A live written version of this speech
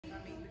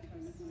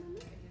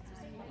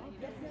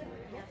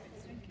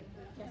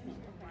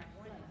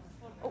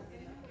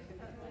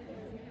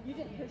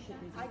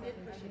I did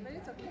push it, but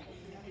it's okay.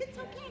 It's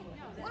okay.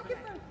 Walk in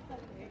front.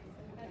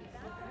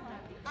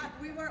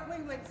 We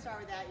wouldn't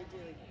start without you,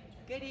 Julie.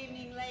 Good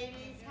evening,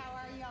 ladies. How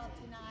are y'all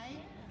tonight?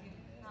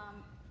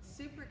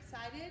 Super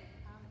excited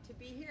to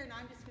be here, and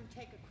I'm just going to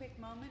take a quick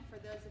moment for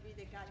those of you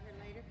that got here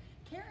later.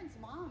 Karen's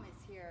mom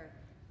is here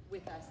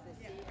with us this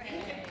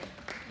evening,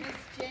 Miss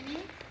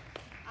Jenny.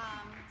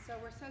 So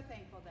we're so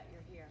thankful that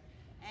you're here.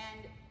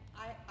 And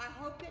I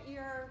hope that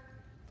you're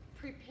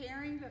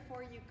preparing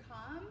before you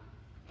come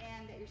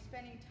and that you're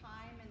spending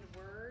time in the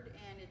Word,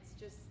 and it's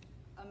just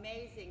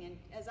amazing. And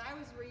as I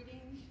was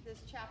reading this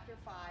chapter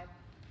 5,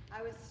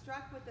 I was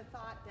struck with the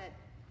thought that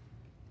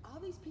all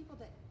these people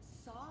that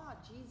saw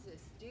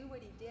Jesus do what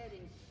he did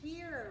and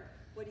hear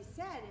what he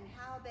said and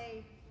how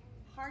they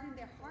hardened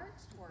their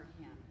hearts toward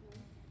him.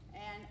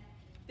 And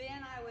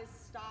then I was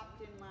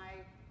stopped in my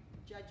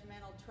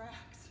judgmental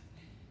tracks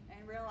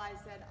and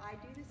realized that I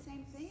do the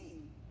same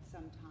thing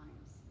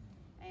sometimes.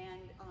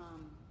 And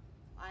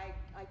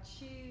I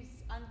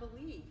choose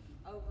unbelief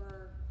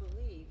over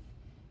belief.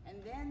 And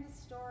then the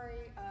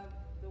story of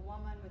the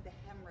woman with the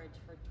hemorrhage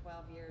for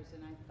 12 years,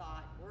 and I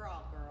thought, we're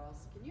all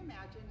girls. Can you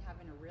imagine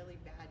having a really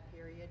bad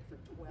period for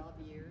 12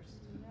 years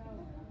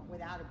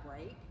without a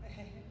break?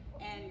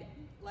 And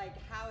like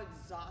how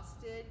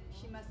exhausted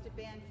she must have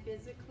been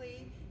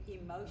physically,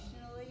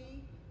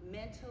 emotionally,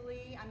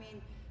 mentally. I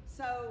mean,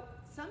 so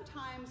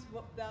sometimes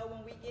though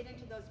when we get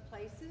into those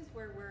places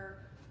where we're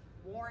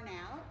worn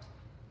out,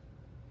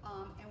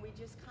 and we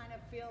just kind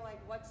of feel like,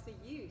 what's the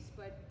use?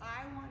 But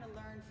I want to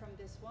learn from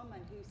this woman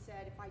who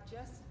said, if I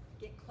just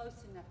get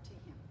close enough to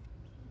him,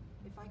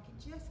 if I could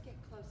just get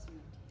close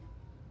enough to him.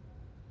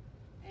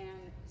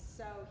 And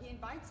so he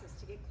invites us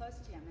to get close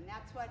to him, and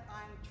that's what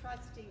I'm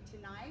trusting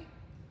tonight.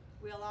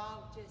 We'll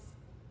all just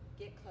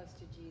get close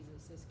to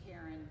Jesus as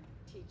Karen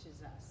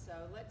teaches us. So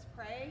let's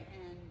pray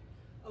and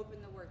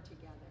open the Word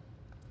together.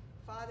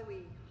 Father,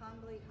 we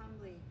humbly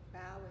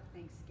bow with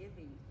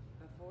thanksgiving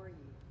before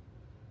you,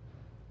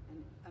 and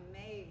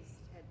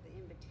amazed at the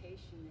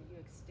invitation that you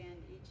extend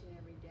each and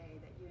every day,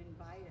 that you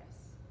invite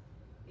us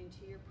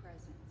into your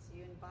presence.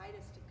 You invite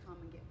us to come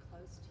and get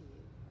close to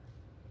you.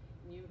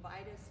 And you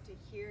invite us to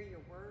hear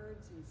your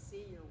words and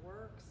see your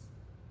works,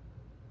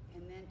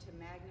 and then to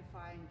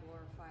magnify and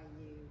glorify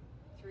you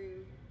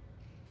through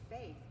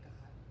faith,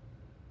 God.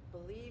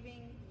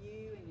 Believing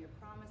you and your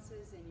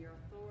promises and your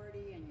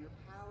authority and your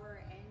power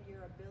and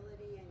your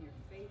ability and your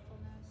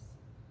faithfulness.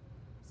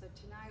 So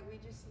tonight we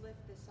just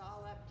lift this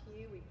all up to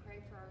you. We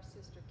pray for our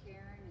sister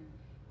Karen, and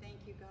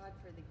thank you, God,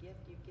 for the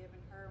gift you've given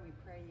her. And we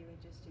pray you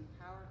would just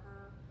empower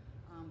her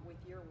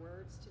with your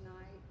words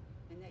tonight,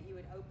 and that you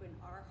would open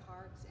our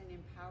hearts and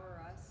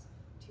empower us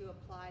to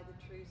apply the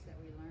truths that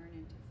we learn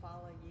and to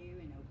follow you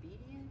in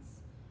obedience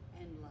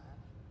and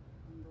love.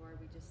 And Lord,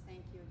 we just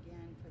thank you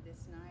again for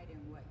this night and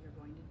what you're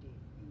going to do.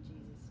 In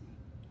Jesus' name.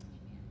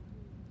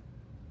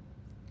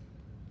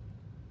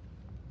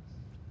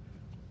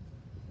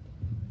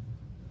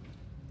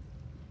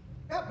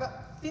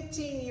 About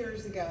 15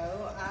 years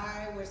ago,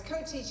 I was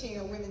co-teaching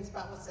a women's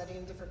Bible study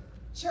in a different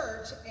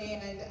church,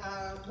 and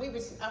I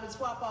would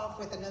swap off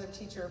with another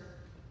teacher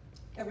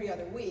every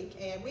other week,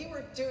 and we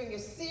were doing a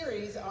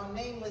series on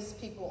nameless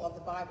people of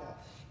the Bible.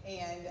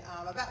 And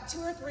about 2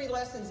 or 3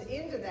 lessons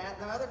into that,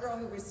 the other girl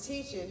who was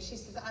teaching, she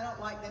says, I don't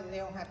like them, they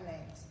don't have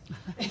names.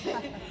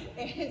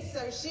 And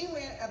so she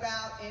went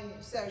about, and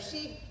so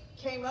she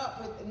came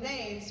up with the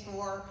names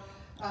for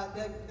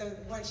the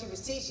one she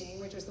was teaching,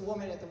 which was the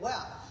woman at the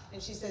well.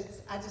 And she said,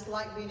 I just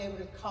like being able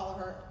to call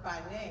her by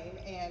name.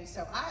 And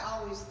so I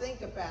always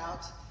think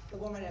about the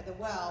woman at the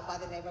well by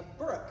the name of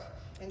Brooke.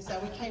 And so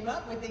we came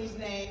up with these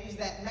names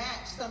that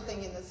match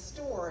something in the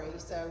story.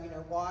 So, you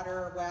know,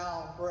 water,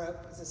 well,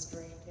 brook is a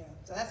stream. You know.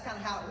 So that's kind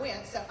of how it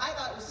went. So I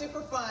thought it was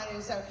super fun.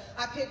 And so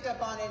I picked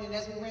up on it. And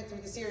as we went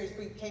through the series,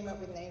 we came up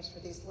with names for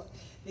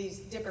these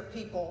different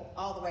people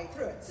all the way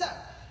through it. So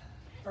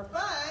for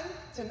fun,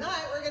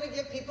 tonight we're going to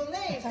give people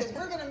names, because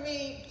we're going to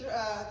meet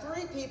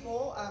 3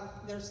 people.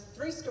 There's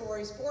 3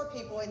 stories, 4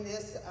 people in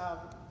this,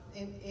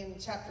 in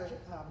chapter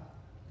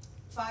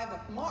 5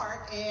 of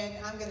Mark, and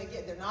I'm going to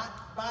get, they're not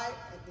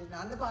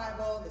in the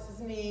Bible, this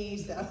is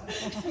me, so,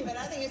 but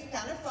I think it's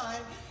kind of fun.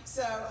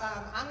 So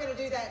I'm going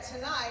to do that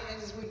tonight,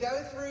 and as we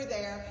go through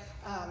there,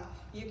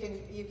 you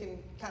can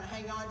kind of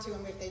hang on to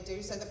them if they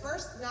do. So the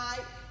first night,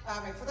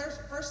 for the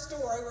first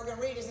story we're going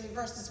to read is in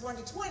verses 1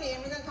 to 20,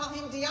 and we're going to call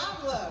him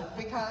Diablo,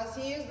 because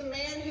he is the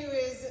man who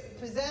is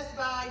possessed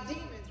by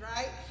demons,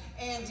 right?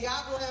 And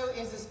Diablo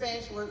is a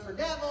Spanish word for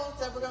devil,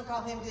 so we're going to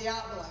call him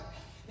Diablo.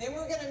 Then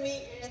we're going to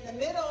meet in the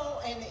middle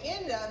and the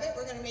end of it,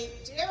 we're going to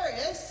meet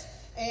Darius,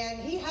 and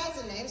he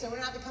has a name, so we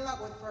don't have to come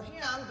up with for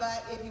him,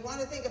 but if you want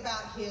to think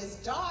about his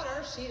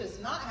daughter, she does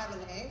not have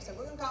a name, so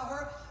we're going to call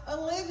her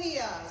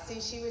Olivia.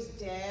 See, she was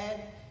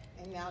dead,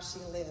 and now she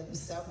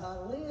lives, so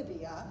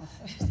Olivia.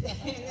 And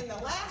then the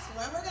last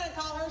one, we're going to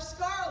call her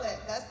Scarlet.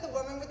 That's the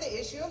woman with the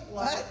issue of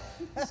blood,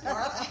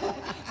 Scarlet.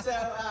 So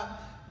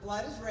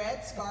blood is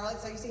red, scarlet,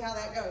 so you see how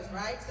that goes,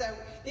 right? So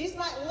these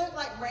might look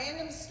like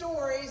random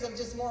stories of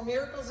just more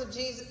miracles of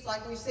Jesus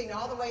like we've seen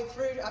all the way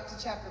through up to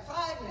chapter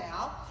 5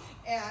 now,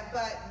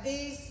 but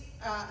these,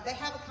 they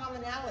have a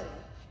commonality.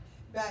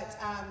 But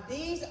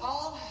these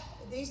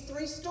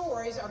three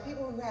stories are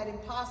people who had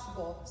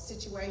impossible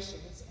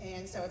situations.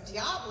 And so if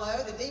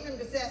Diablo, the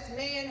demon-possessed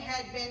man,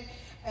 had been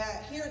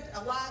here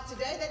alive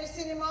today, they'd have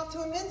sent him off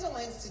to a mental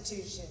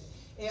institution.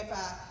 If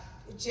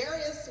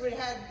Jairus would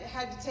have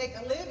had to take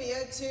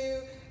Olivia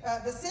to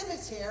the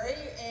cemetery,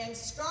 and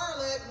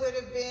Scarlett would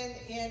have been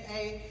in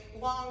a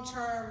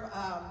long-term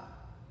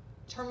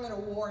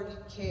terminal ward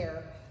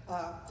care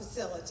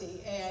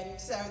facility. And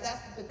so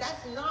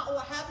that's not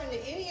what happened to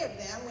any of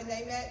them when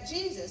they met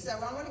Jesus. So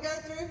I'm going to go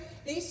through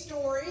these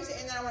stories,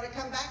 and then I want to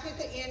come back at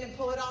the end and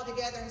pull it all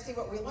together and see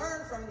what we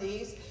learn from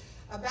these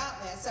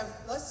about that. So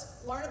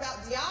let's learn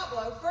about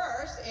Diablo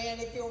first. And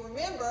if you'll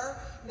remember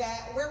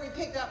that where we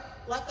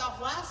left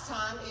off last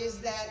time is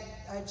that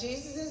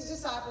Jesus and his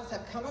disciples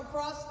have come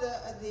across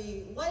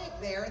the lake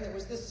there, and there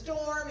was the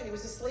storm, and he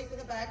was asleep in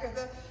the back of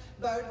the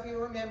boat, if you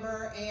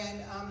remember,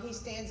 and he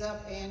stands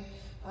up and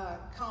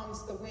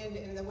calms the wind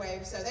and the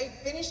waves. So they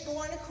finish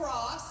going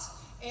across,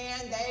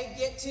 and they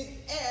get to the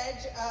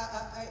edge,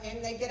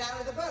 and they get out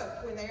of the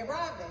boat when they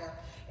arrive there.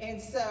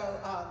 And so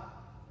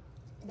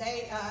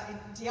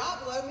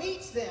Diablo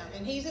meets them,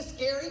 and he's a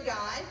scary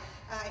guy.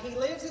 He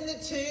lives in the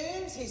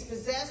tombs. He's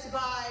possessed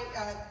by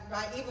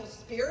evil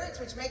spirits,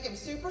 which make him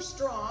super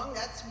strong.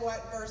 That's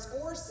what verse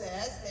 4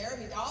 says there.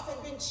 He'd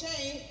often been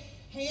chained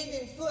hand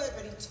and foot,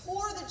 but he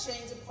tore the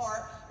chains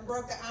apart and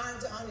broke the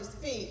irons on his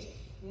feet.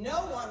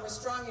 No one was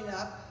strong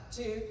enough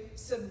to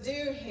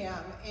subdue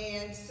him.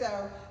 And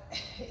so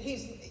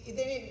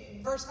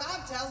verse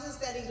 5 tells us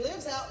that he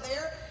lives out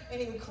there, and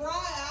he would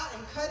cry out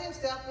and cut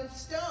himself in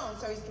stone.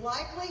 So he's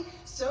likely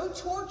so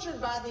tortured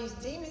by these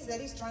demons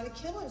that he's trying to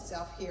kill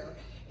himself here.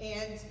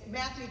 And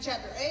Matthew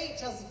chapter 8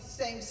 tells us the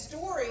same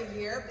story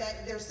here,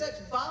 that there's such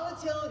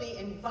volatility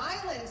and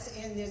violence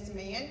in this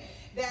man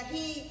that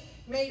he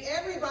made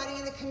everybody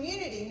in the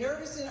community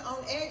nervous and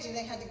on edge, and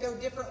they had to go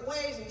different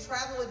ways and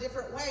travel a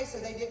different way so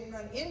they didn't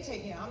run into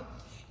him.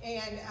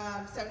 And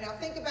so now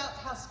think about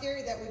how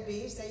scary that would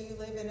be. Say you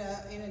live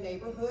in a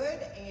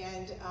neighborhood,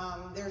 and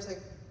there's a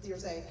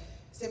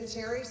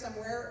cemetery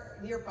somewhere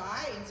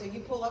nearby, and so you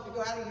pull up to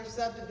go out of your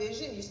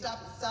subdivision, you stop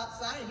at the stop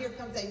sign, and here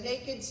comes a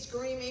naked,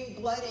 screaming,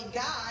 bloody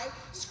guy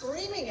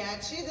screaming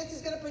at you. This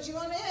is going to put you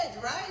on edge,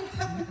 right?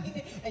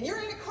 And you're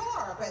in a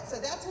car. But so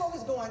that's what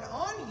was going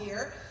on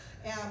here,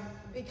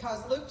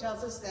 because Luke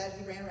tells us that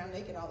he ran around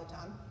naked all the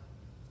time.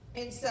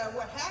 And so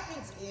what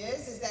happens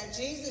is that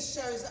Jesus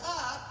shows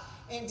up,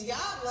 and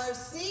Diablo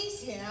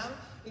sees him.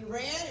 He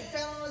ran and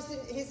fell on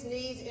his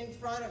knees in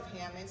front of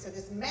him. And so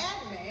this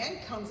madman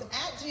comes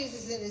at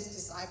Jesus and his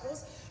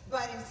disciples,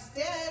 but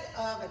instead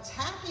of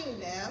attacking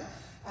them,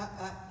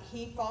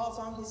 he falls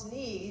on his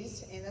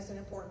knees, and that's an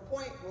important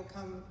point we'll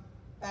come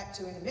back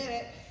to in a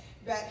minute.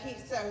 But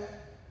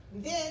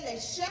then they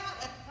shout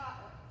at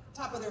the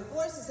top of their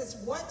voices, says,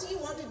 "What do you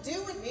want to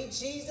do with me,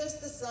 Jesus,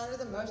 the Son of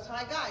the Most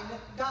High God?"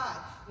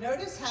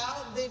 Notice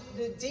how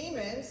the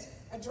demons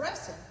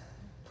address him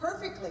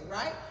perfectly,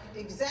 right?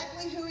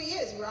 Exactly who he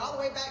is. We're all the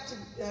way back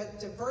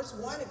to verse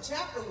 1 of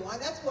chapter 1.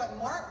 That's what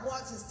Mark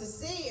wants us to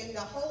see in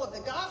the whole of the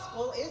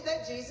gospel, is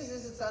that Jesus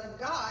is the Son of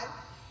God.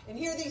 And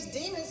here these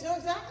demons know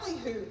exactly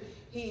who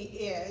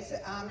he is.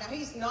 Now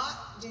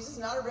Jesus is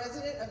not a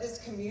resident of this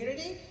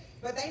community,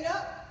 but they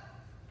know.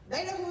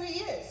 They know who he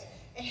is.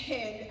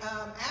 And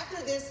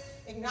after this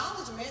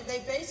acknowledgement, they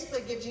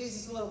basically give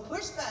Jesus a little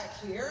pushback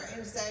here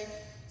and say,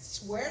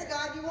 "Swear to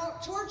God you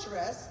won't torture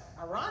us."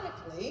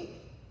 Ironically,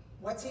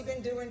 what's he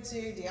been doing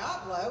to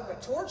Diablo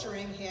but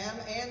torturing him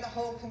and the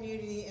whole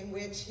community in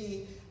which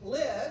he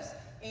lives?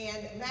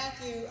 And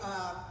Matthew's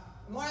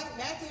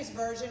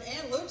version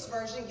and Luke's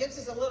version gives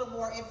us a little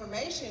more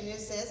information.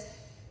 It says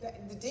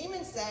that the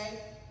demons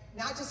say,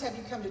 not just have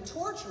you come to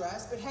torture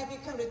us, but have you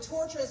come to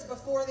torture us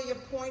before the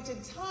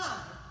appointed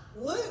time?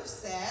 Luke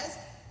says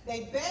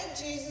they begged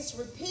Jesus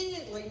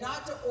repeatedly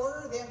not to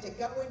order them to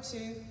go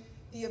into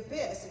the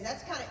abyss. And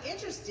that's kind of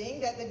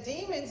interesting that the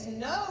demons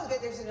know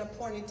that there's an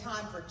appointed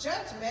time for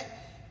judgment,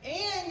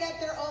 and that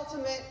their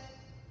ultimate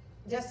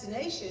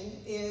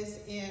destination is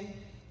in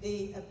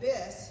the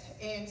abyss.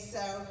 And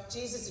so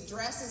Jesus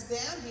addresses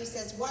them. He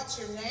says, "What's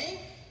your name?"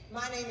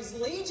 "My name is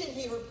Legion,"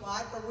 he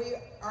replied, "for we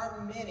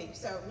are many."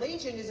 So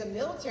Legion is a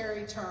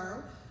military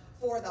term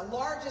for the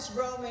largest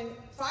Roman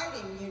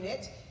fighting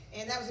unit,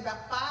 and that was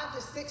about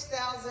 5,000 to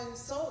 6,000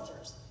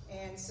 soldiers.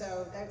 And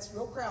so that's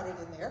real crowded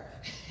in there.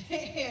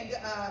 And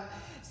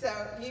so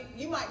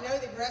you might know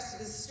the rest of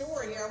the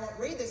story here. I won't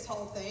read this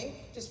whole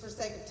thing just for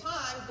sake of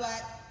time,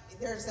 but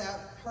there's a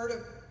herd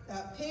of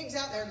pigs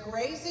out there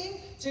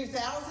grazing,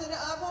 2,000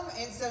 of them.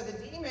 And so the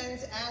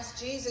demons ask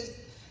Jesus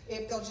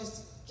if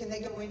can they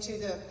go into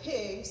the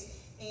pigs,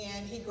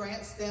 and he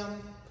grants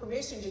them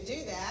permission to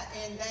do that.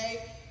 And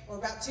they were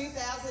about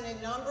 2,000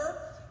 in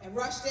number, and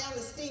rushed down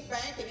the steep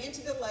bank and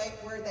into the lake,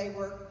 where they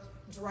were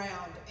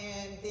drowned.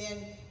 And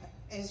then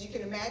as you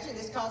can imagine,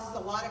 this causes a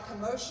lot of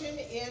commotion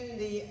in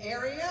the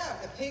area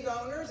of the pig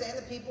owners and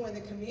the people in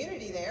the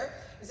community there.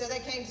 And so they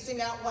came to see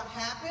out what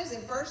happens.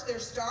 And first they're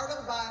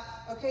startled by,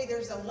 okay,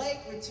 there's a lake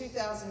with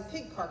 2,000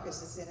 pig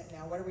carcasses in it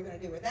now. What are we going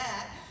to do with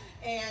that?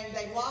 And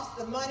they've lost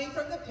the money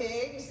from the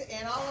pigs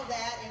and all of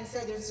that. And so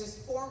there's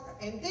this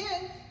and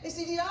then they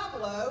see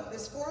Diablo,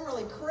 this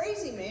formerly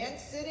crazy man,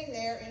 sitting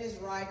there in his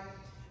right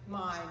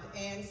mind.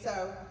 And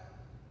so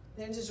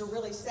then there's a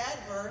really sad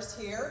verse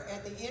here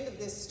at the end of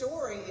this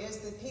story is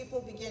that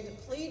people begin to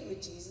plead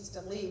with Jesus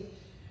to leave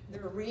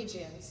their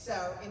region.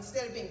 So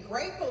instead of being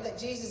grateful that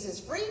Jesus has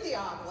freed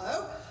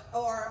Diablo,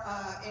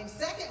 and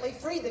secondly,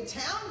 freed the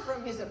town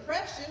from his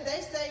oppression,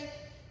 they say,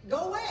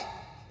 go away.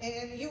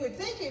 And you would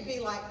think it'd be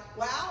like,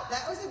 wow,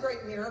 that was a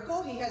great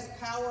miracle. He has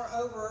power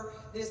over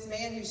this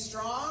man who's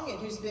strong and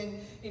who's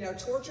been,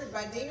 tortured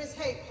by demons.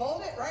 Hey,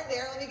 hold it right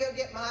there. Let me go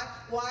get my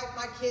wife,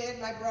 my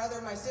kid, my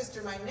brother, my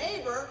sister, my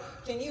neighbor.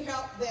 Can you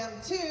help them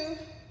too?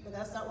 But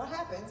that's not what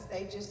happens.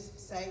 They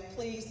just say,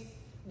 please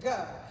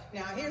go.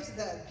 Now, here's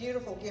the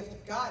beautiful gift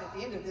of God at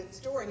the end of this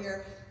story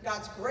here.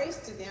 God's grace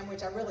to them,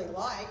 which I really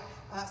like.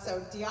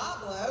 So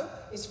Diablo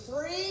is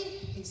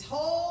free. He's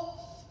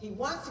whole. He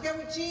wants to go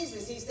with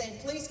Jesus. He's saying,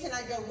 please, can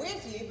I go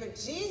with you? But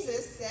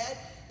Jesus said,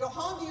 go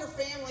home to your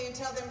family and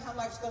tell them how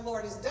much the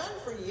Lord has done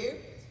for you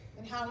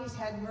and how he's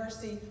had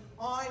mercy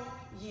on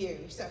you.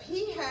 So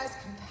he has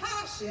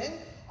compassion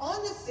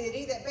on the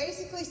city that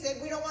basically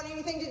said, we don't want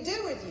anything to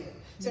do with you.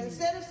 So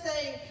instead of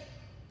saying,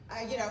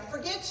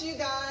 forget you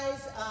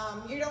guys,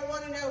 you don't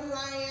want to know who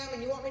I am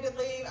and you want me to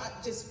leave,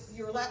 I'm just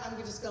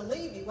going to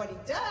leave you. What he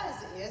does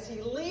is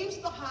he leaves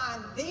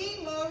behind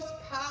the most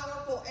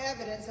powerful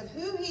evidence of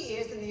who he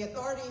is and the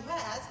authority he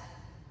has.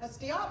 That's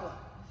Diablo.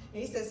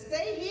 And he says,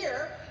 stay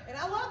here. And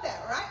I love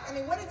that, right? I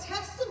mean, what a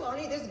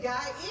testimony this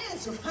guy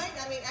is, right?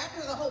 I mean,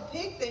 after the whole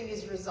pig thing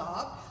is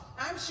resolved,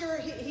 I'm sure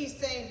he's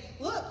saying,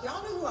 look,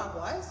 y'all knew who I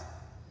was.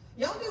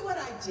 Y'all knew what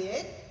I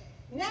did.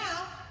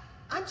 Now,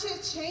 I'm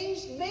just a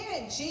changed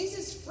man.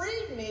 Jesus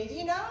freed me.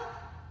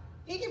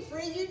 He can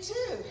free you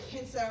too.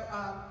 And so,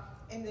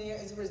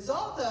 as a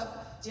result of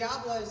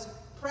Diablo's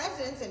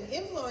presence and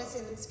influence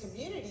in this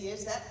community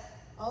is that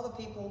all the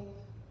people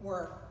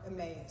were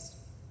amazed.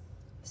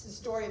 This is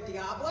the story of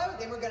Diablo.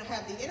 Then we're going to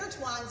have the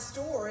intertwined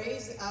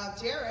stories of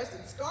Jairus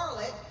and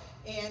Scarlet,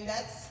 and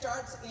that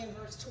starts in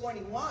verse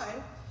 21.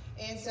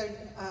 And so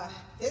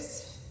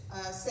this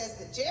says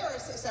that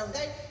Jairus, so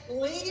they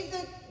leave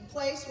the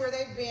place where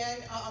they've been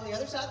on the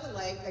other side of the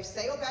lake. They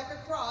sail back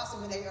across,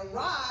 and when they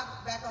arrive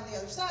back on the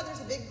other side,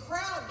 there's a big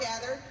crowd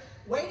gathered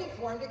waiting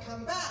for him to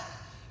come back.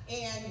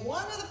 And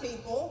one of the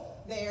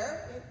people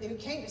there who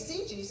came to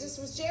see Jesus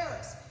was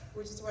Jairus,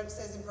 which is what it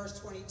says in verse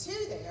 22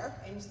 there.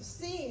 And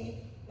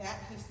seeing that,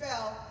 he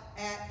fell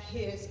at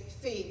his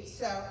feet.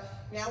 So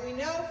now we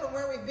know from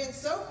where we've been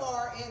so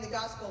far in the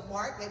Gospel of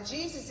Mark that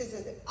Jesus is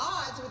at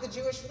odds with the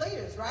Jewish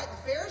leaders, right?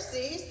 The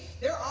Pharisees,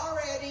 they're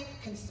already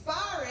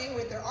conspiring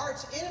with their arch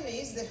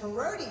enemies, the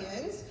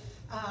Herodians,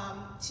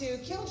 to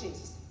kill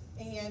Jesus.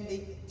 And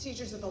the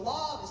teachers of the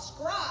law, the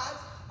scribes,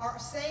 are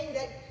saying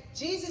that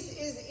Jesus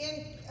is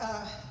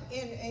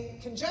in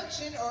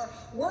conjunction or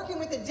working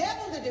with the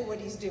devil to do what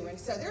he's doing.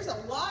 So there's a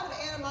lot of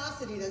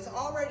animosity that's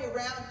already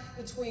around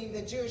between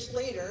the Jewish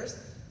leaders.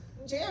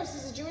 Jairus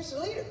is a Jewish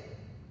leader.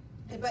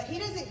 But he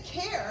doesn't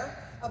care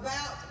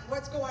about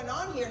what's going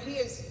on here. He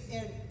is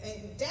in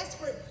a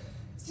desperate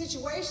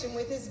situation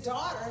with his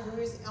daughter who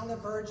is on the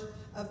verge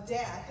of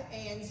death.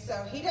 And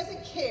so he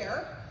doesn't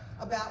care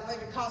about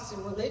whether it costs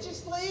him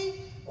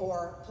religiously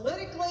or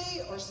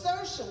politically or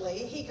socially.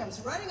 He comes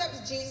running up to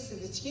Jesus in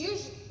this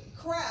huge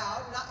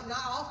crowd, not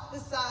off the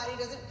side. He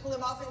doesn't pull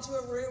him off into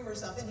a room or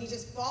something. He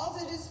just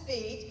falls at his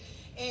feet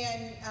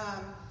and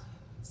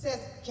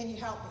says, can you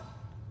help me?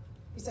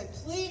 He said,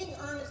 pleading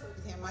earnestly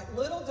with him, my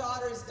little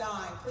daughter is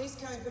dying. Please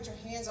come and put your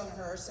hands on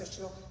her so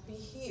she'll be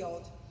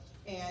healed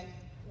and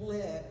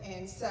live.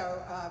 And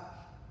so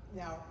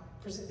now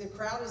the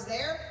crowd is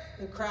there.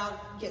 The crowd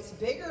gets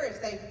bigger as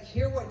they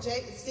hear what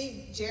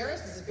see Jairus.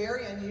 This is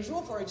very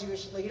unusual for a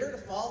Jewish leader to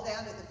fall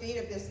down at the feet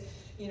of this,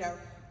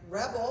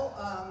 rebel,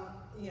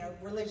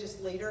 religious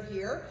leader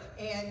here.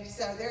 And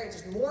so there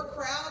just more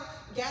crowd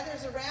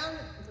gathers around.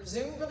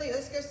 Presumably,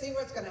 let's go see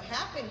what's going to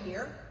happen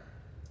here.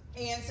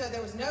 And so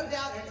there was no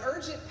doubt an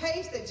urgent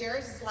pace that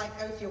Jairus is like,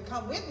 oh, if you'll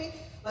come with me,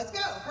 let's go,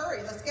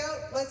 hurry, let's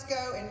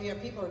go. And,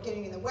 people are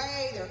getting in the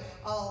way. They're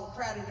all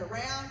crowded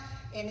around.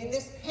 And in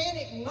this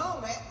panic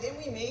moment, then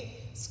we meet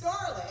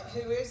Scarlet,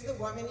 who is the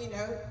woman,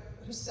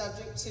 who's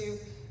subject to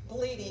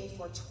bleeding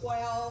for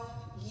 12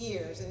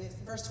 years. And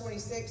verse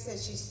 26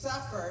 says she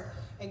suffered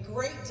a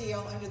great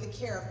deal under the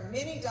care of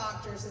many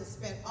doctors and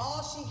spent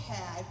all she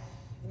had.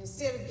 And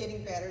instead of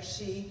getting better,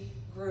 she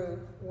grew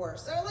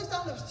worse. So at least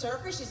on the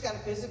surface, she's got a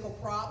physical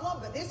problem,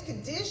 but this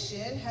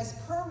condition has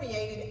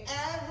permeated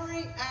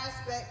every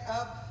aspect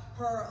of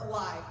her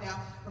life. Now,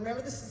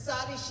 remember the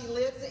society she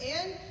lives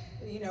in?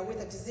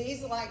 With a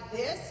disease like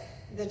this,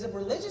 the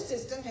religious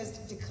system has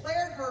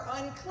declared her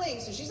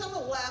unclean. So she's on the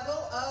level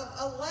of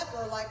a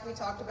leper, like we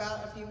talked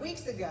about a few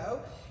weeks ago.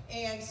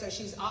 And so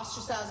she's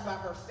ostracized by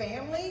her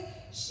family.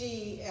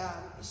 She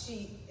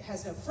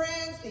has no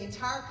friends, the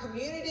entire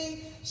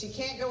community. She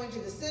can't go into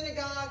the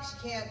synagogue.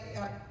 She can't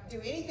do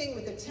anything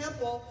with the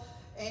temple.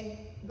 And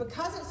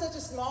because it's such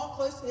a small,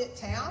 close-knit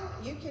town,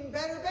 you can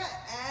better bet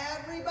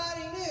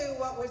everybody knew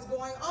what was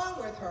going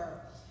on with her.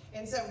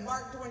 And so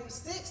Mark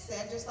 26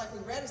 said, just like we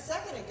read a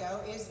second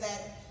ago, is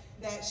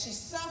that she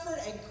suffered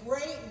a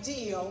great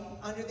deal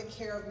under the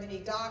care of many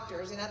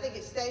doctors. And I think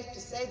it's safe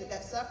to say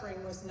that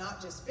suffering was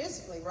not just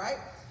physically, right?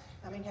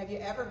 I mean, have you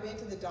ever been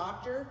to the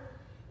doctor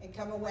and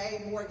come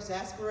away more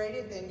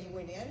exasperated than you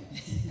went in?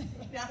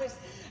 I was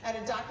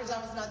at a doctor's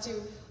office not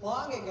too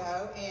long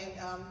ago and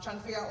trying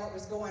to figure out what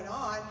was going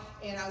on.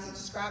 And I was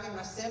describing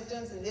my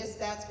symptoms and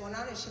that's going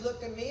on. And she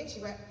looked at me and she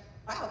went,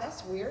 wow,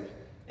 that's weird.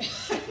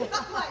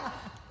 I'm like,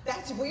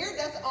 that's weird?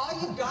 That's all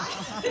you got?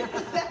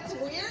 That's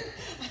weird?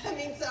 I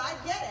mean, so I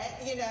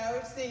get it, you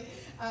know. See,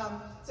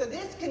 so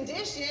this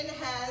condition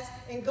has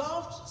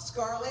engulfed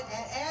Scarlett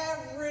at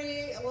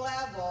every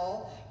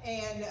level,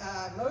 and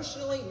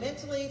emotionally,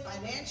 mentally,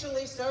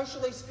 financially,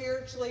 socially,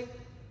 spiritually.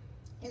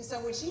 And so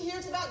when she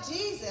hears about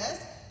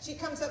Jesus, she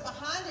comes up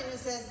behind him and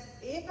says,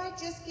 if I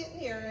just get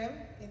near him,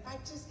 if I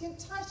just can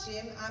touch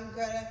him, I'm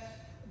going to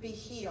be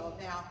healed.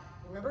 Now,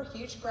 remember,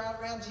 huge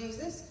crowd around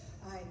Jesus.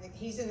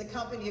 He's in the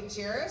company of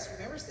Jairus,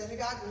 remember,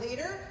 synagogue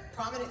leader,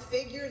 prominent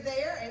figure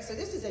there. And so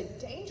this is a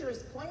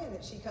dangerous plan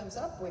that she comes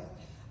up with.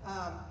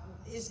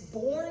 Is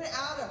born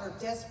out of her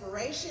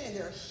desperation, and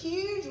there are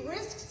huge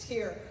risks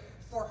here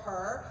for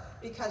her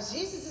because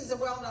Jesus is a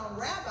well-known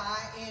rabbi,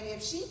 and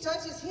if she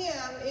touches him,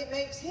 it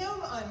makes him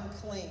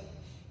unclean.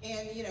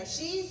 And, you know,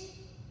 she's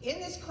in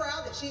this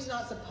crowd that she's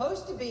not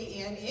supposed to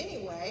be in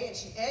anyway, and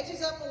she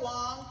edges up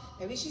along.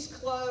 Maybe she's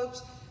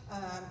cloaked.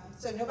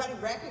 So nobody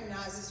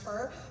recognizes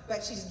her,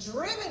 but she's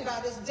driven by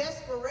this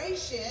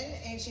desperation,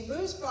 and she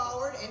moves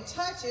forward and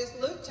touches,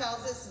 Luke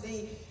tells us,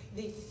 the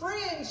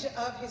fringe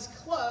of his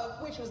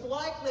cloak, which was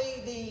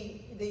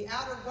likely the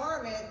outer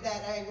garment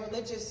that a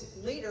religious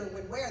leader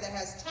would wear that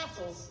has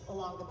tassels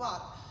along the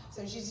bottom.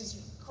 So she's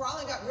just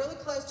crawling up really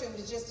close to him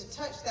to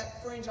touch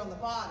that fringe on the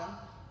bottom.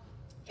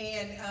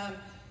 And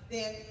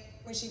then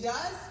when she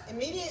does,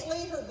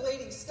 immediately her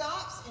bleeding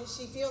stops, and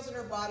she feels in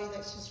her body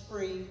that she's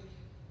free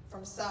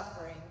from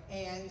suffering.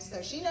 And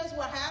so she knows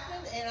what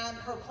happened, and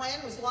her plan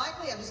was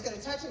likely, I'm just going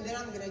to touch him, then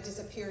I'm going to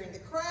disappear in the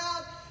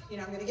crowd, you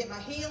know, I'm going to get my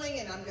healing,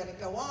 and I'm going to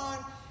go on.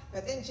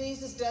 But then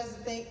Jesus does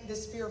think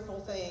this fearful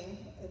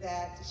thing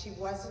that she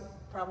wasn't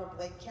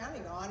probably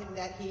counting on, and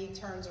that he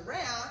turns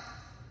around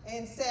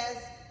and says,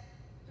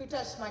 who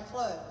touched my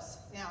clothes?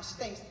 Now she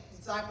thinks the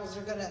disciples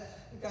are going to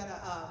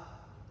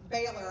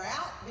bail her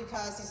out,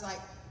 because he's like,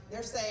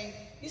 they're saying,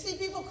 you see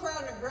people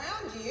crowding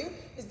around you.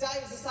 His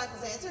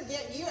disciples answered,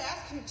 yet you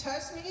ask who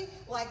touched me?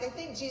 Like, they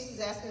think Jesus is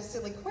asking a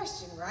silly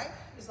question, right?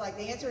 It's like,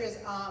 the answer is,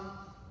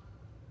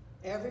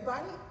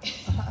 everybody.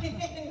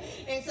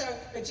 and so,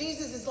 but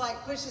Jesus is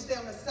like, pushes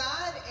them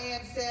aside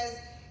and says,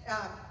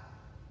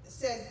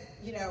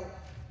 you know,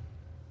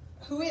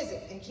 who is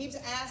it? And keeps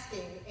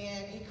asking,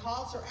 and he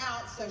calls her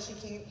out so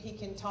he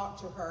can talk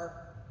to her.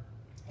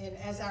 And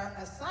as our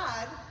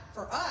aside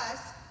for us,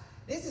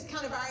 this is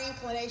kind of our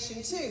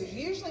inclination too.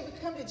 Usually we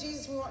come to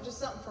Jesus, we want just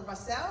something for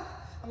myself.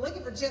 I'm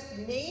looking for just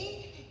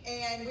me.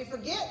 And we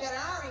forget that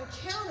our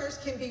encounters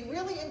can be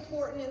really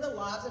important in the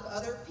lives of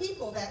other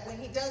people. That when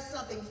he does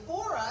something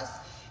for us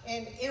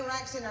and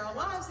interacts in our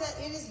lives, that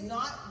it is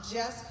not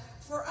just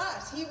for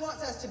us. He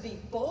wants us to be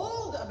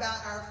bold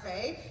about our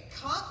faith,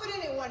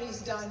 confident in what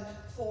he's done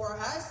for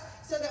us,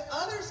 so that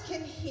others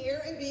can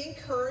hear and be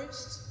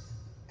encouraged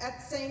at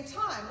the same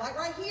time. Like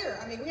right here,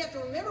 I mean, we have to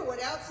remember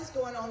what else is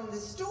going on in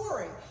this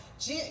story.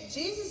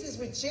 Jesus is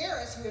with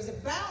Jairus, who is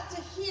about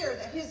to hear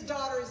that his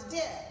daughter is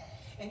dead.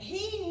 And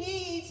he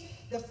needs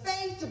the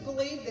faith to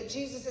believe that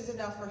Jesus is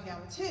enough for him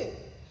too.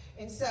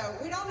 And so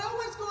we don't know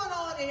what's going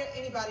on in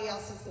anybody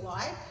else's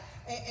life.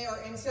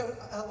 And so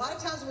a lot of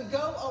times we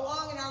go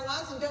along in our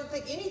lives and don't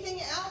think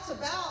anything else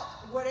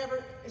about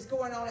whatever is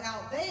going on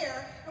out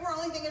there, and we're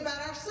only thinking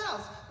about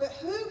ourselves. But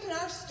who can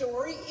our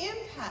story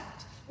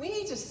impact? We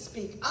need to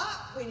speak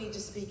up, we need to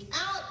speak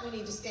out, we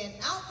need to stand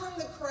out from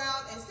the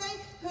crowd and say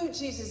who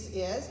Jesus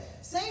is,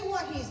 say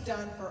what he's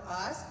done for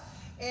us,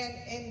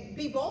 and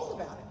be bold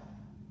about it.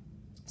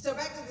 So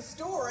back to the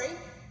story,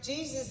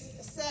 Jesus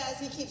says,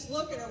 he keeps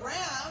looking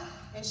around,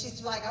 and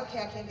she's like, okay,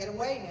 I can't get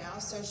away now.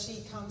 So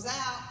she comes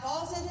out,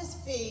 falls at his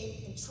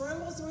feet, and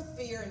trembles with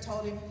fear, and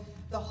told him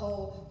the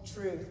whole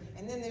truth.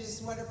 And then there's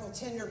this wonderful,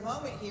 tender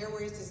moment here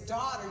where he says,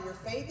 daughter, your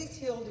faith is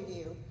healed to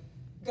you.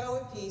 Go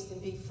in peace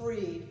and be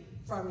freed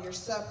from your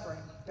suffering.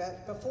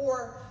 But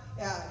before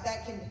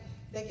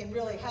they can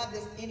really have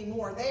this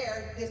anymore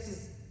there,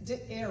 this is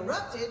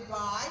interrupted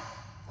by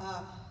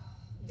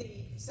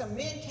some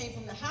men came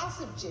from the house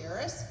of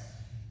Jairus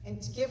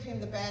and to give him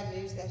the bad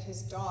news that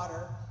his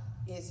daughter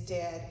is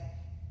dead.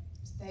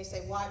 They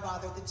say, why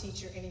bother the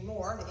teacher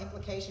anymore? The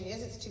implication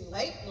is it's too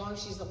late. As long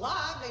as she's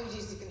alive, maybe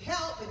Jesus can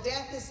help, but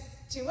death is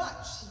too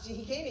much.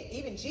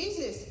 Even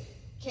Jesus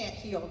can't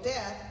heal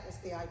death, is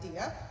the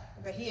idea.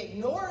 But he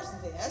ignores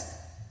this,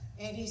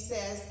 and he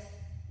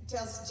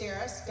tells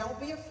Jairus, don't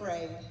be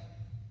afraid,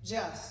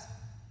 just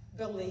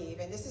believe.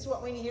 And this is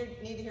what we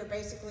need to hear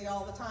basically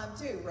all the time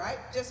too, right?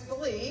 Just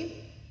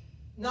believe,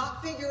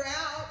 not figure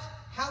out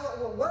how it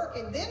will work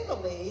and then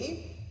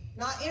believe,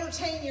 not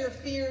entertain your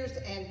fears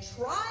and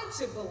try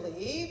to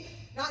believe,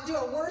 not do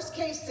a worst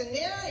case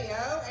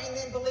scenario and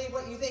then believe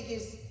what you think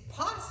is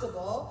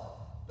possible,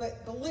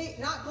 but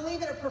not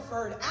believe in a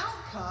preferred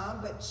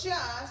outcome, but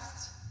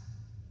just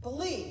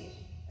believe.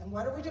 And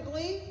what are we to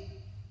believe?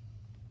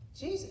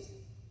 Jesus.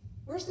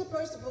 We're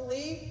supposed to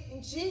believe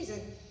in Jesus.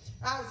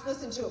 I was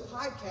listening to a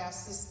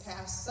podcast this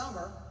past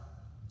summer,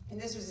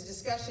 and this was a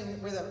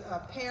discussion with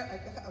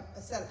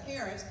a set of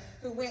parents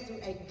who went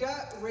through a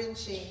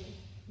gut-wrenching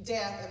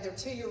death of their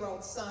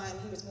 2-year-old son.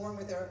 He was born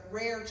with a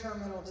rare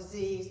terminal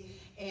disease,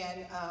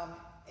 and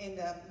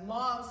the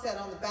mom said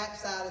on the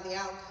backside of the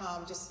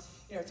outcome, just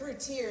through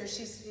tears,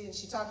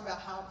 she talked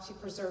about how she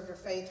preserved her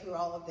faith through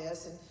all of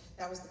this, and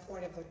that was the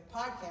point of the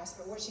podcast.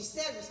 But what she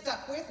said was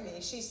stuck with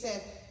me. She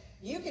said,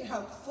 you can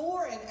hope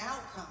for an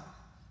outcome,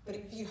 but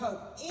if you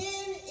hope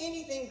in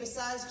anything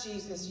besides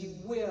Jesus, you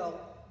will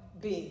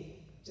be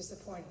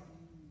disappointed.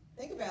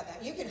 Think about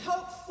that. You can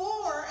hope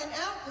for an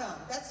outcome.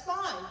 That's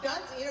fine.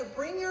 God,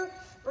 bring your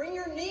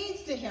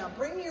needs to him.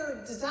 Bring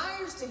your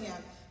desires to him.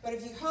 But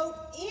if you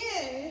hope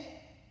in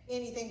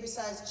anything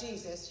besides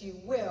Jesus,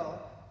 you will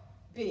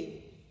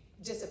be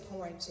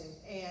disappointed.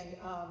 And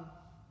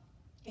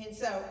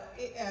so,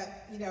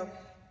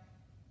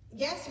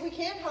 yes, we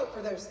can hope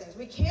for those things.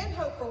 We can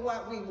hope for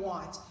what we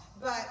want,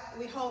 but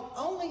we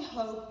only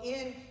hope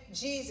in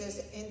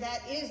Jesus, and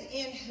that is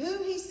in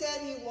who he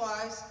said he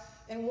was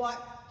and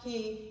what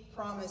he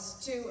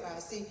promised to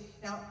us. See,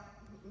 now,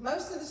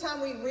 most of the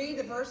time we read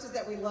the verses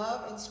that we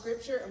love in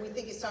Scripture, and we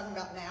think it's talking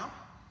about now,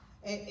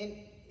 and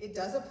it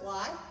does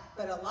apply,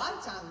 but a lot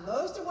of time,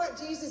 most of what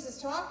Jesus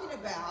is talking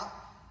about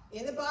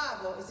in the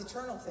Bible is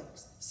eternal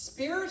things,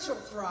 spiritual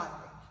thriving,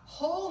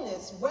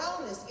 wholeness,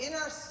 wellness in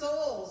our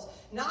souls,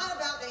 not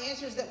about the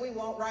answers that we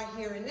want right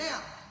here and now.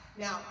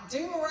 Now,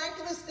 do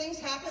miraculous things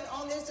happen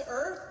on this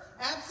earth?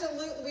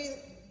 Absolutely,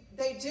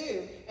 they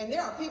do. And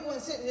there are people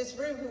sitting in this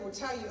room who will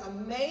tell you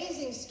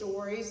amazing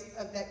stories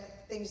of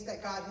things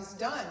that God has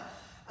done,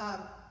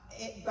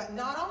 but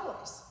not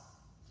always.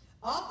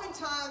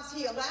 Oftentimes,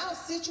 he allows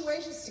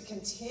situations to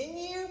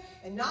continue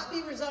and not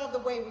be resolved the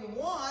way we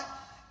want.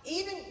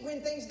 Even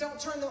when things don't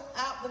turn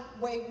out the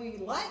way we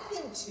like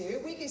them to,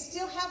 we can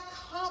still have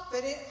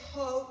confident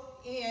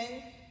hope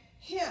in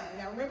him.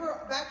 Now, remember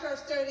back to our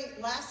study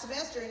last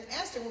semester in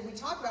Esther, when we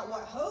talked about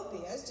what hope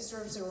is, just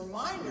sort of as a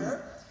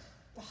reminder,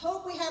 the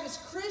hope we have as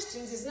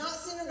Christians is not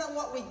centered on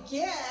what we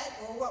get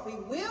or what we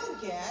will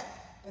get,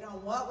 but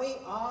on what we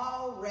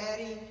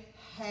already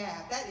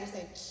have. That is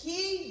a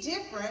key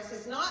difference.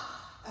 It's not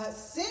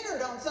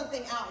centered on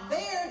something out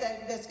there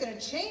that's going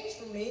to change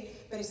for me,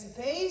 but it's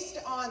based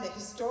on the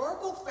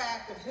historical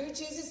fact of who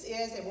Jesus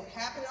is and what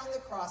happened on the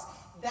cross.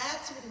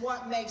 That's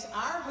what makes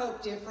our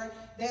hope different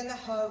than the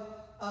hope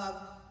of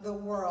the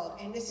world.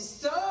 And this is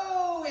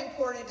so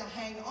important to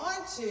hang on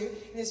to.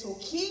 And this will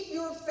keep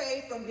your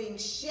faith from being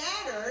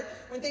shattered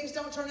when things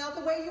don't turn out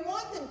the way you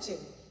want them to.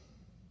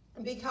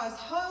 Because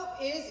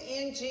hope is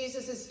in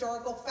Jesus'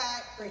 historical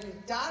fact, for he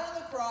died on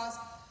the cross,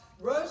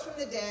 rose from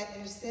the dead,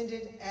 and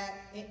ascended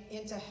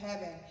into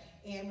heaven.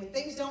 And when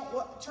things don't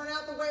turn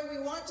out the way we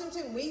want them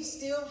to, we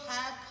still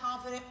have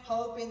confident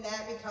hope in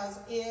that because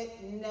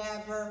it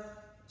never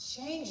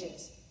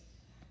changes.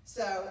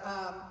 So,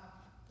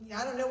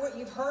 I don't know what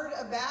you've heard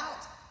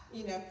about,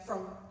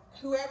 from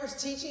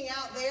whoever's teaching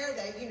out there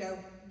that,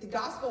 the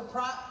gospel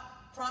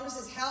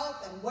promises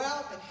health and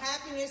wealth and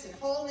happiness and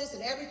wholeness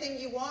and everything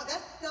you want.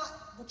 That's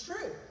not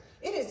true.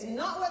 It is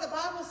not what the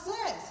Bible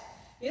says.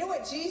 You know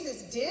what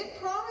Jesus did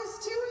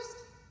promise to us?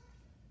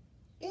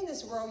 In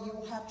this world you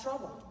will have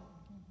trouble.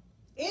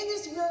 In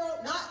this world,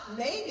 not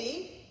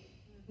maybe,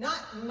 not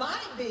might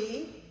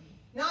be,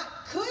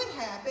 not could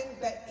happen,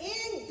 but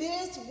in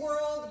this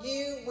world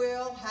you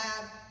will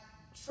have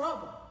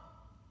trouble.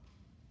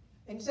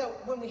 And so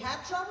when we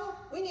have trouble,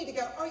 we need to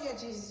go, oh yeah,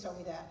 Jesus told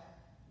me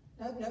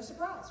that. No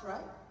surprise,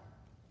 right?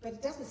 But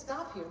it doesn't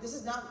stop here. This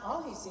is not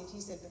all he said. He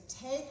said, but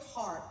take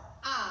heart,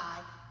 I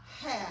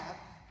have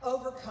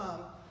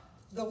overcome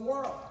the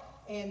world.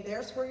 And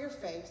there's where your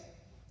faith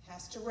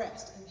has to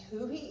rest in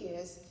who he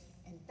is,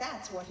 and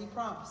that's what he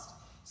promised.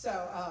 So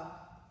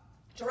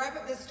to wrap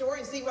up this story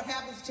and see what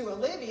happens to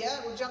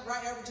Olivia, we'll jump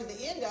right over to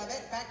the end of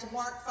it. Back to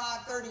Mark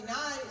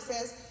 5:39, it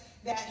says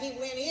that he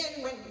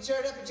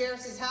showed up at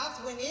Jairus' house,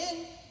 went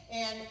in,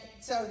 and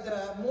so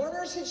the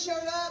mourners had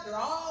showed up. They're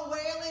all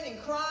wailing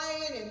and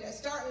crying and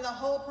starting the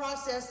whole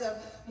process of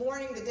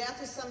mourning the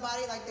death of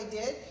somebody like they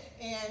did.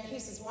 And he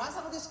says, why is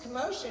all this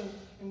commotion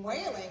and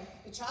wailing?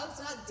 The child's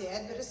not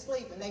dead, but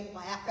asleep. And they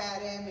laugh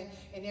at him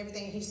and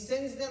everything. He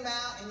sends them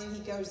out, and then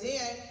he goes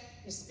in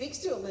and speaks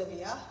to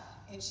Olivia.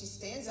 And she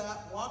stands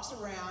up, walks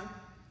around.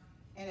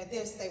 And at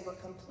this, they were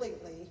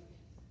completely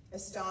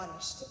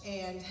astonished.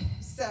 And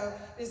so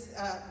this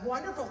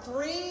wonderful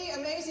 3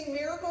 amazing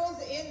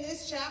miracles in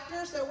this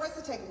chapter. So what's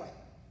the takeaway?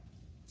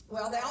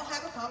 Well, they all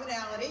have a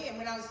commonality, and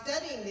when I was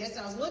studying this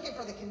and I was looking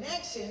for the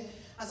connection,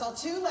 I saw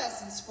 2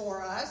 lessons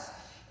for us.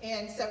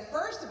 And so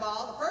first of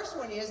all, the first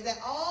one is that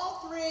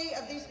all 3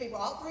 of these people,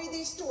 all 3 of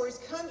these stories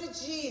come to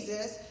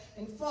Jesus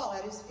and fall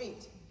at his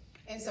feet.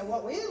 And so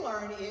what we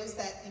learn is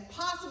that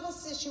impossible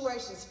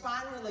situations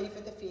find relief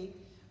at the feet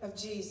of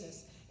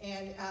Jesus.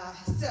 And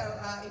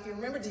if you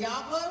remember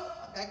Diablo,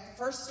 back the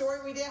first story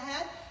we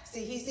had,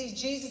 see, he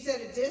sees Jesus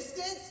at a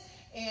distance,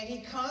 and he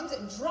comes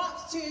and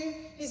drops to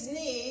his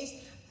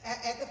knees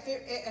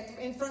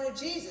in front of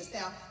Jesus.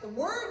 Now, the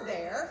word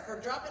there for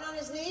dropping on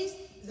his knees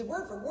is the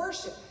word for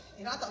worship.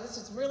 And I thought this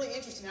was really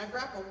interesting. I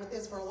grappled with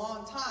this for a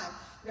long time,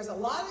 because a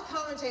lot of the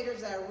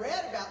commentators that I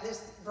read about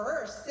this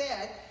verse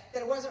said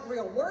that it wasn't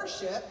real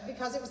worship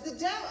because it was the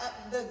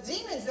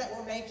demons that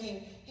were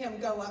making him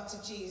go up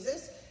to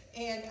Jesus.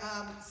 And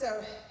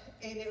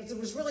it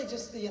was really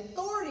just the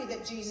authority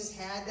that Jesus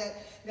had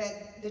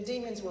that the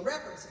demons were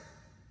referencing.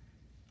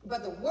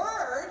 But the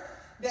word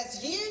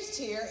that's used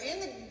here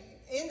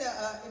in the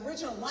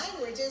original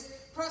language is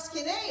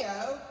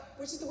proskuneo,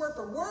 which is the word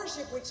for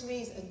worship, which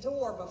means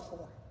adore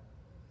before.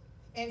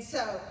 And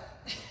so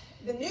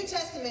the New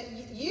Testament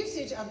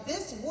usage of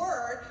this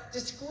word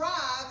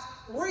describes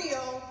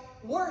real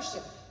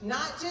worship,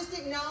 not just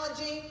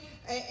acknowledging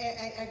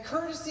a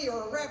courtesy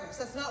or a reverence.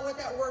 That's not what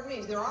that word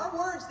means. There are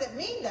words that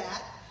mean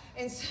that.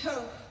 And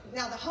so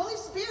now the Holy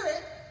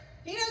Spirit,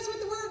 he knows what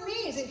the word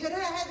means, and could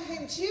have had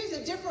him choose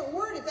a different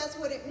word if that's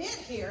what it meant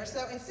here.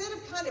 So instead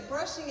of kind of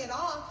brushing it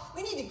off,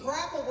 we need to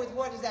grapple with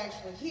what is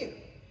actually here.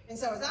 And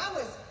so as I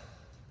was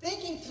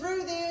thinking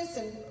through this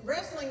and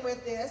wrestling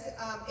with this,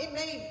 it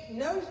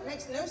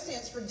makes no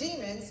sense for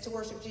demons to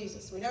worship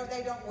Jesus. We know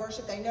they don't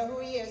worship. They know who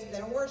he is, but they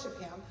don't worship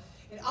him.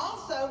 It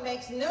also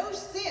makes no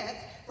sense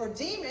for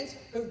demons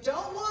who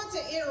don't want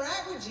to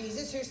interact with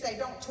Jesus, who say,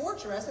 don't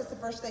torture us, that's the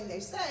first thing they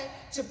say,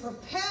 to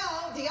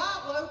propel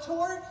Diablo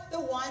toward the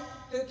one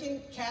who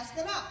can cast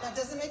them out. That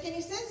doesn't make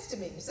any sense to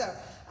me. So,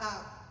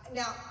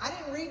 now, I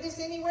didn't read this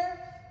anywhere,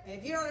 and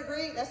if you don't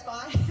agree, that's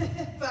fine.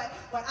 But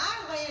what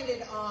I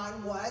landed on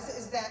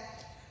is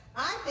that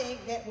I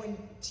think that when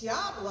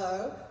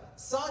Diablo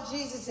saw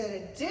Jesus at a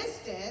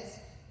distance,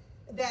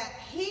 that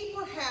he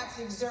perhaps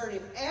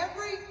exerted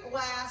every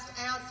last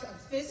ounce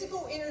of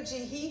physical energy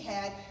he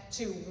had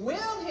to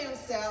will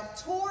himself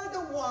toward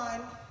the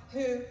one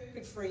who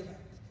could free him.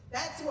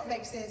 That's what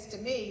makes sense to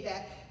me,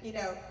 that,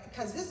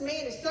 because this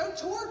man is so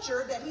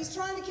tortured that he's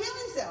trying to kill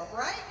himself,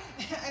 right?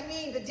 I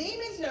mean, the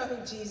demons know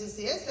who Jesus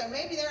is, so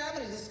maybe they're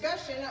having a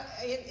discussion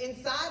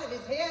inside of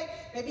his head.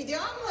 Maybe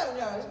Diablo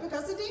knows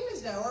because the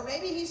demons know, or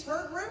maybe he's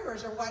heard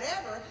rumors or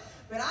whatever.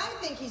 But I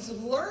think he's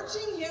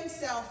lurching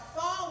himself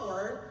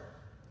forward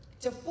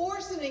to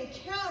force an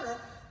encounter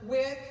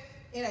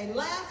in a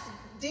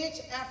last-ditch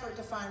effort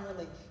to find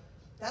relief.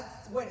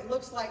 That's what it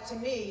looks like to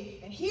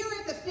me. And here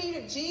at the feet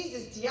of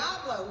Jesus,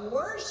 Diablo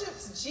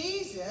worships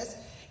Jesus,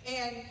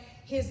 and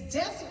his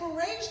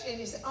desperation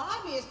is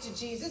obvious to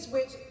Jesus,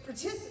 which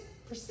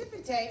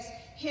precipitates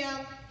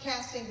him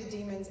casting the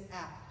demons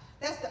out.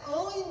 That's the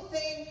only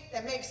thing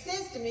that makes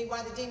sense to me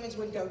why the demons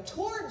would go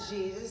toward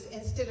Jesus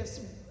instead of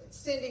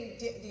sending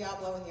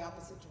Diablo in the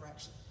opposite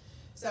direction.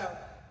 So,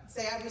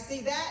 we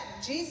see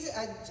that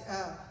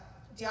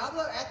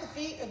Diablo at the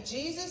feet of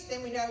Jesus.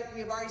 Then we know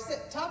we've already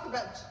talked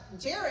about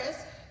Jairus.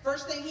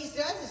 First thing he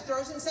does is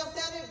throws himself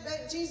down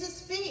at Jesus'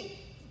 feet,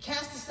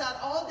 casts aside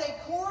all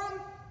decorum,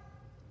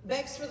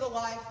 begs for the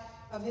life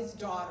of his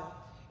daughter.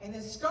 And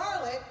then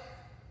Scarlet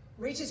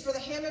reaches for the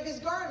hem of his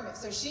garment.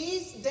 So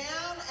she's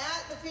down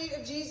at the feet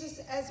of Jesus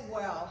as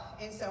well.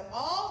 And so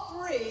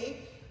all 3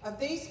 of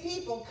these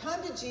people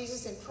come to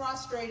Jesus in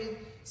prostrated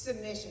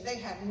submission. They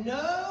have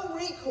no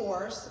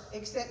recourse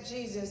except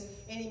Jesus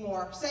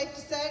anymore. Safe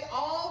to say,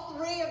 all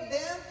 3 of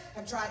them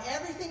have tried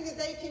everything that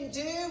they can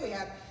do.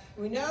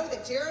 We know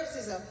that Jairus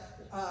is a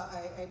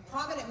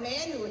prominent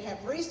man who would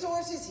have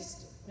resources.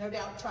 He's no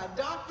doubt tried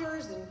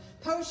doctors and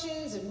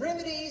potions and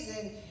remedies,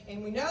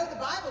 and we know the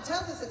Bible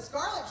tells us that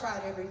Scarlet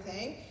tried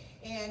everything.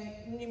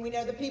 And we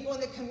know the people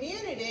in the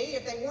community,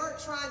 if they weren't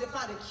trying to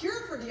find a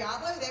cure for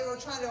Diablo, they were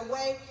trying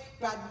to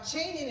by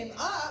chaining him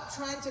up,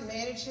 trying to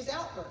manage his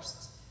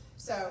outbursts.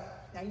 So,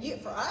 now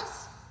for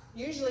us,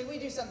 usually we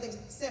do something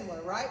similar,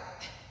 right?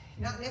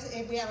 Not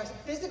necessarily, if we have a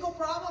physical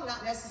problem,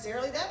 not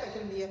necessarily that, but it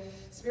can be a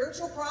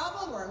spiritual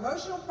problem or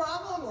emotional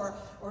problem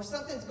or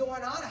something's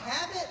going on, a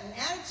habit, an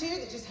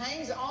attitude that just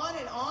hangs on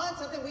and on,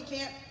 something we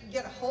can't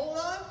get a hold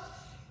of.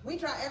 We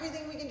try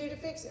everything we can do to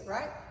fix it,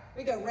 right?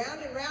 We go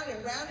round and round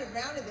and round and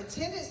round, and the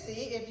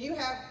tendency, if you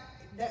have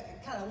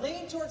that kind of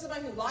lean towards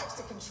somebody who likes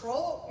to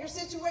control your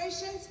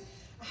situations,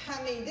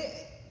 I mean,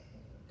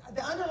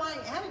 the underlying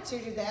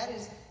attitude of that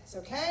is, it's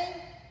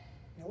okay,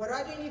 now what do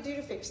I need to do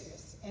to fix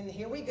this? And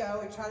here we go,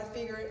 we try to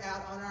figure it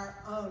out on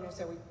our own. And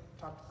so we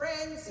talk to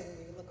friends, and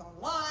we look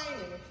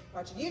online, and we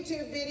watch a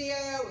YouTube video,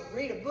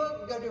 we read a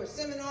book, we go to a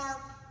seminar.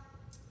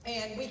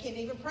 And we can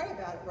even pray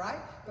about it, right?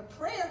 But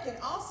prayer can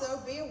also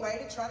be a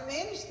way to try to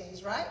manage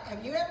things, right?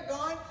 Have you ever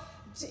gone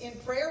in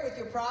prayer with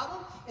your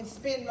problem and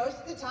spend most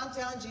of the time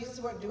telling Jesus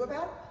what to do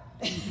about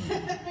it?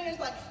 I mean, it's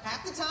like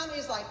half the time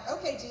he's like,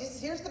 okay, Jesus,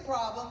 here's the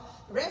problem.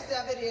 The rest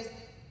of it is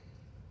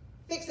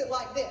fix it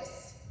like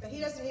this. But he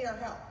doesn't need our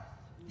help.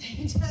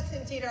 He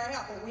doesn't need our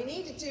help. What we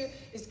need to do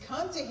is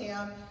come to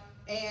him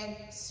and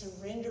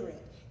surrender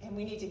it. And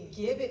we need to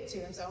give it to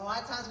him. So a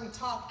lot of times we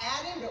talk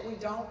at him, but we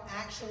don't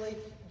actually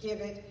give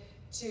it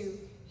to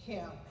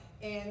him.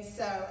 And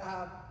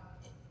so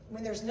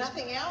when there's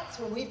nothing else,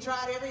 when we've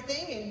tried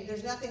everything and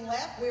there's nothing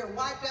left, we are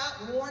wiped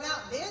out, worn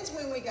out, then's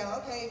when we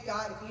go, okay,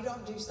 God, if you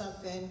don't do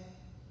something,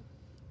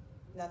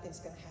 nothing's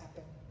going to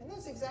happen. And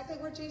that's exactly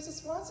where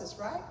Jesus wants us,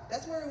 right?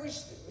 That's where we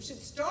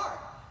should start.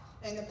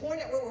 And the point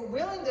at where we're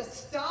willing to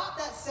stop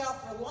that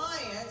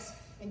self-reliance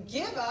and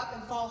give up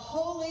and fall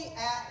wholly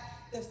at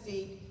the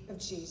feet of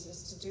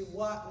Jesus to do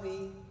what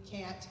we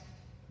can't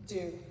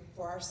do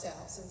for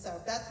ourselves. And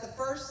so that's the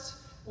first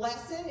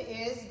lesson,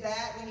 is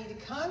that we need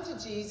to come to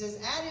Jesus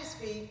at his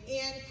feet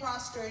in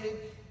prostrated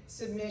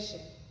submission.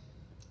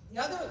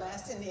 The other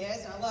lesson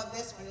is, and I love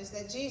this one, is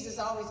that Jesus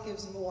always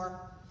gives more.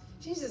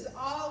 Jesus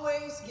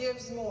always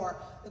gives more.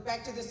 Look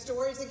back to the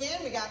stories again.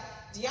 We got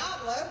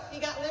Diablo. He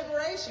got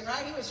liberation,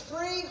 right? He was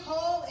free,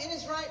 whole, in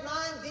his right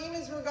mind.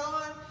 Demons were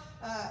gone.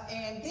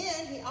 And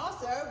then he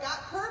also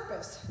got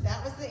purpose.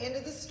 That was the end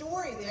of the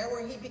story there,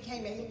 where he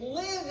became a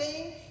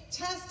living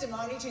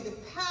testimony to the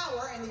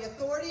power and the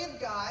authority of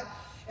God.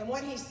 And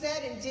what he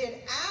said and did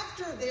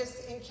after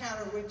this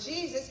encounter with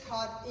Jesus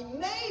caused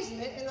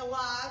amazement in the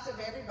lives of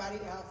everybody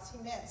else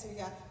he met. So he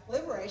got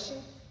liberation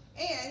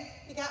and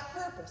he got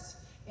purpose.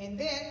 And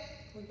then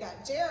we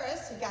got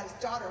Jairus. He got his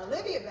daughter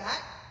Olivia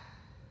back.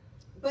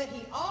 But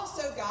he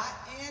also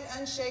got an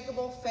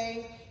unshakable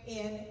faith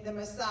in the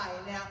Messiah.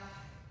 Now,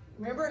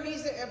 remember,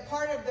 he's a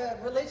part of the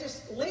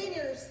religious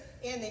leaders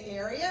in the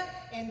area,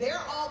 and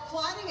they're all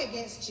plotting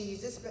against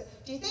Jesus. But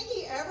do you think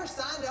he ever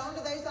signed on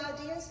to those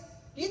ideas?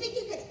 Do you think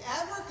you could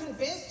ever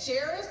convince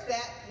Jairus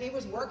that he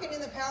was working in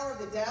the power of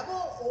the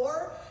devil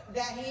or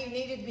that he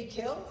needed to be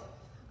killed?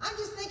 I'm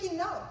just thinking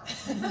no.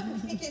 I'm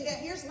thinking that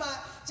here's my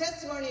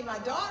testimony of my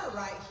daughter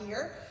right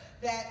here,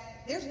 that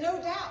there's no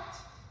doubt.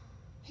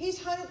 He's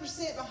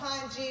 100%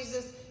 behind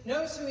Jesus,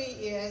 knows who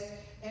he is,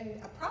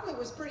 and probably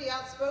was pretty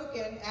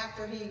outspoken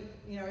after he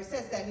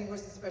says that he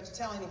wasn't supposed to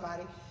tell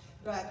anybody.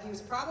 But he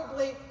was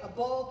probably a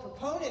bold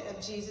proponent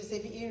of Jesus,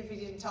 even if he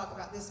didn't talk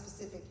about this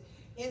specific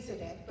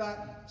incident.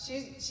 But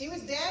she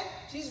was dead,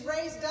 she's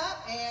raised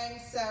up,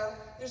 and so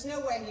there's no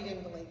way he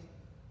didn't believe.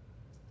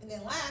 And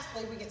then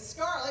lastly, we get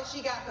Scarlet.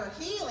 She got her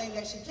healing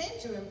that she came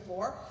to him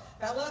for.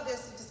 But I love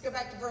this. Just go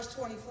back to verse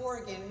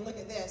 24 again and look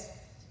at this.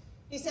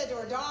 He said to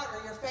her,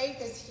 daughter, your faith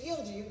has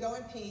healed you. Go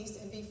in peace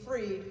and be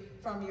freed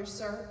from your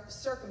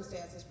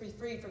circumstances. Be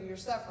freed from your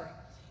suffering.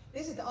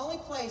 This is the only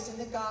place in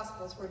the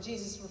Gospels where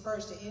Jesus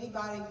refers to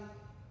anybody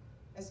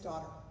as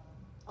daughter.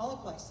 Only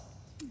place.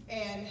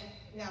 And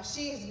now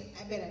she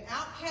has been an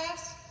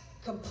outcast,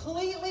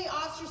 completely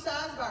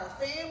ostracized by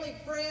her family,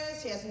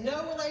 friends. She has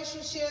no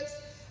relationships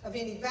of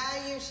any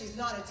value. She's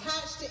not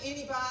attached to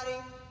anybody.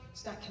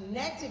 She's not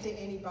connected to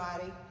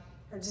anybody.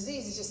 Her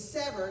disease has just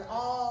severed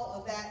all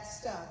of that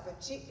stuff.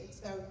 But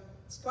so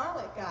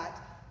Scarlet got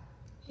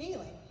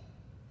healing.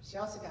 She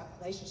also got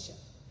relationship.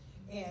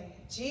 And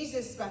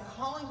Jesus, by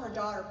calling her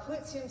daughter,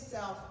 puts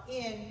himself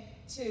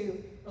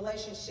into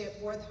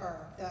relationship with her.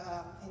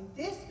 And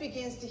this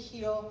begins to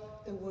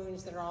heal the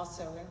wounds that are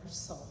also in her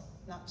soul,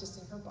 not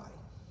just in her body.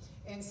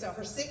 And so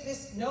her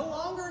sickness no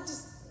longer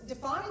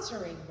defines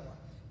her anymore.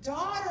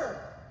 Daughter,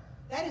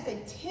 that is a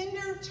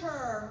tender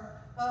term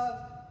of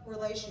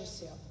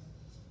relationship.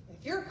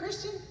 If you're a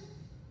Christian,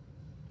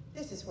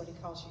 this is what he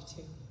calls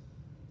you to.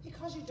 He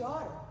calls you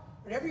daughter.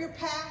 Whatever your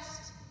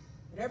past,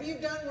 whatever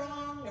you've done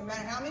wrong, no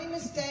matter how many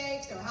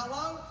mistakes, no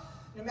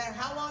matter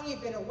how long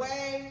you've been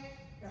away,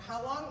 no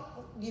how long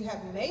you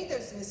have made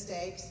those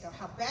mistakes, no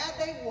how bad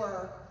they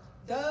were,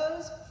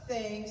 those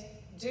things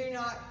do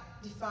not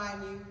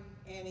define you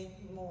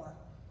anymore.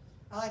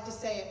 I like to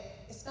say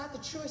it's not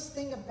the truest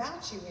thing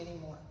about you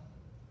anymore.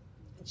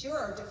 But you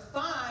are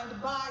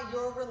defined by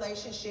your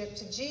relationship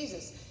to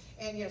Jesus.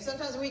 And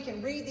sometimes we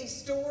can read these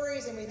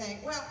stories and we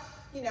think, well,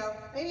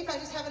 maybe if I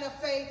just have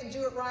enough faith and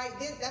do it right,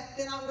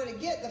 then I'm going to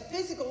get the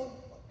physical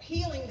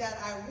healing that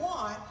I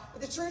want.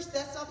 But the truth,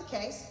 that's not the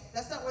case.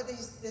 That's not what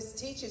this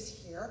teaches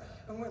here.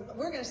 And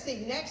we're going to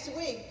see next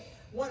week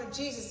one of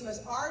Jesus'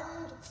 most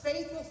ardent,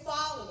 faithful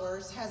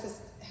followers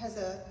has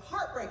a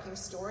heartbreaking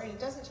story, and it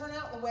doesn't turn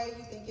out the way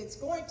you think it's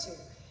going to.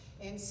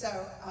 And so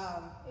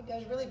it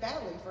goes really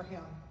badly for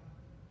him.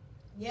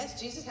 Yes,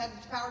 Jesus had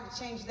the power to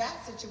change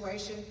that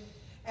situation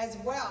as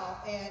well.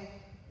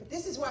 But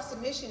this is why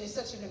submission is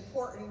such an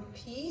important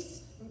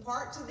piece and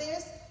part to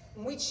this.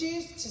 When we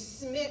choose to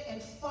submit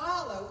and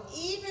follow,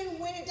 even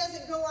when it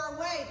doesn't go our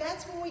way,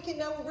 that's when we can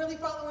know we're really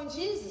following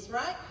Jesus,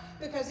 right?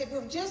 Because if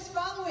we're just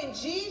following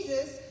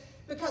Jesus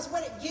because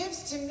what it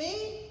gives to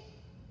me,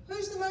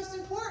 who's the most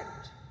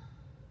important?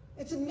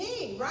 It's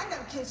me, right?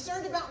 I'm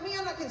concerned about me.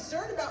 I'm not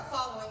concerned about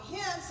following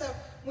him. So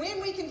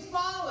when we can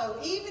follow,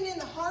 even in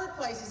the hard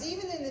places,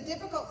 even in the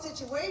difficult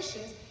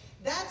situations,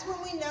 that's when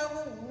we know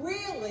we're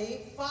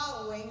really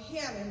following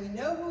him, and we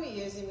know who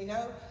he is, and we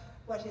know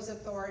what his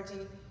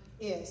authority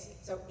is.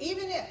 So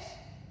even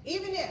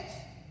if,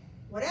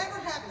 whatever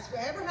happens,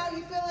 whatever how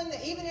you fill in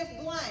the even if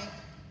blank,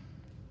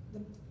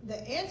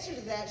 the answer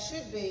to that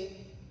should be,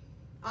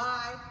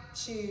 I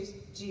choose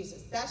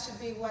Jesus. That should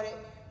be what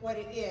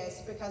it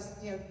is, because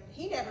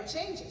he never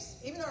changes.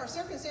 Even though our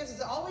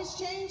circumstances always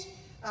change,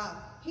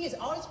 he is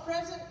always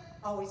present,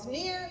 always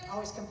near,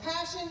 always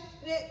compassionate,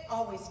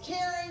 always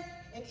caring.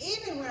 And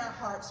even when our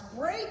hearts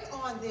break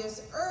on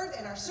this earth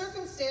and our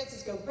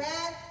circumstances go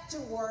bad to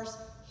worse,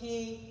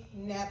 he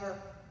never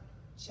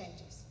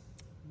changes.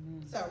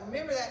 So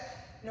remember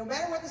that no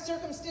matter what the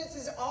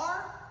circumstances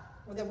are,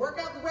 whether they work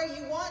out the way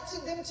you want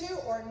them to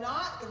or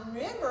not,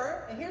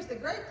 remember, and here's the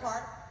great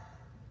part,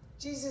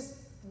 Jesus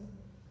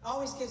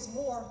always gives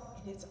more,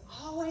 and it's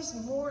always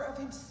more of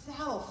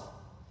himself.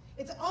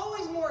 It's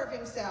always more of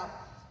himself.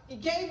 He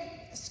gave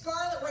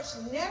Scarlett what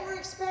she never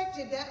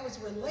expected. That was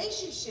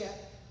relationship.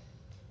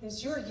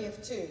 It's your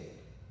gift too.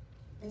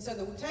 And so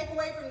the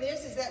takeaway from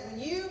this is that when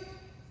you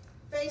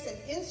face an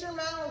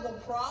insurmountable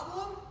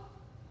problem,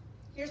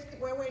 here's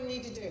what we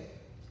need to do.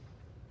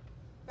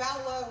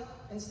 Bow low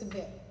and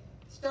submit.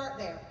 Start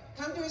there.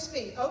 Come to his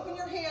feet. Open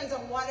your hands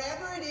on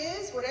whatever it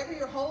is, whatever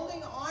you're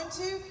holding on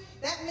to.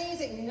 That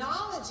means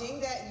acknowledging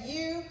that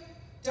you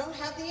don't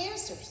have the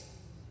answers.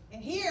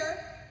 And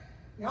here,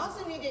 you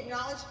also need to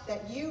acknowledge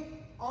that you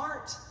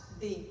aren't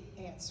the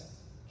answer.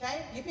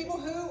 Okay? You people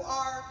who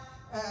are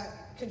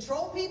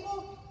control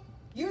people,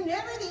 you're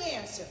never the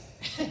answer.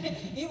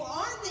 You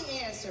aren't the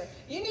answer.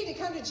 You need to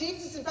come to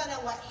Jesus and find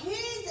out what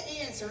his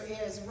answer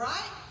is,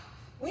 right?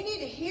 We need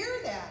to hear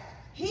that.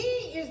 He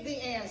is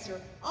the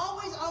answer.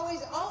 Always,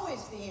 always,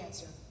 always the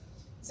answer.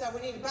 So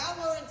we need to bow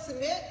low and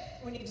submit.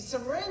 We need to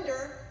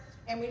surrender,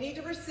 and we need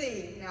to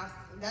receive. Now,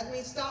 that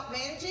means stop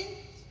managing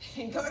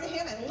and go to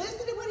him and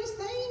listen to what he's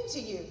saying to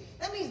you.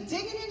 That means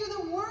digging into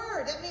the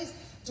word. That means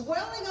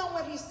dwelling on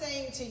what he's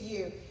saying to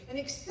you and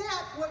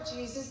accept what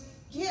Jesus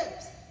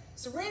gives.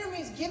 Surrender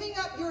means giving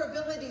up your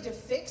ability to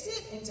fix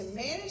it and to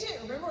manage it.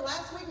 Remember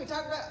last week we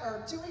talked about,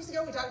 or 2 weeks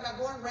ago, we talked about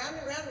going round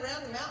and round and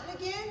round the mountain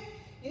again?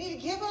 You need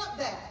to give up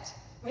that.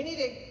 We need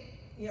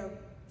to,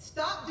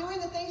 stop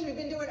doing the things we've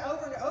been doing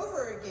over and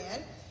over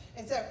again.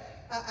 And so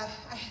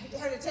I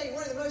have to tell you,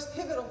 one of the most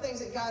pivotal things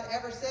that God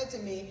ever said to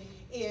me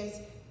is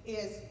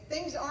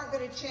things aren't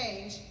going to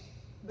change,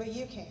 but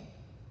you can.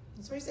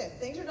 That's what he said.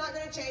 Things are not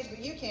going to change, but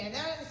you can. And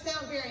that doesn't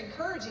sound very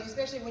encouraging,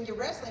 especially when you're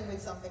wrestling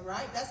with something,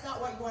 right? That's not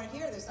what you want to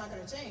hear. That's not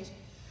going to change.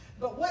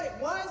 But what it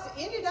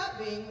ended up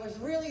being was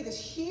really this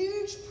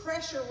huge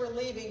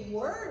pressure-relieving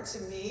word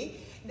to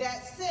me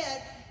that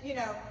said,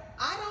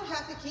 I don't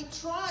have to keep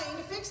trying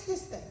to fix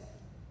this thing.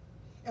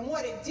 And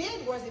what it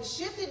did was it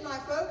shifted my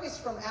focus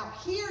from out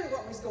here to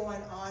what was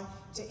going on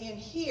to in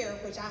here,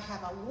 which I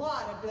have a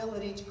lot of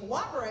ability to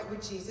cooperate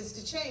with Jesus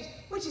to change,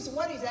 which is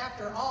what he's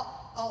after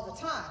all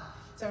the time.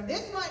 So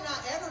this might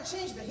not ever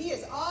change, but he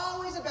is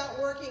always about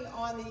working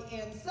on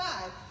the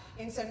inside.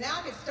 And so now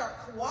I can start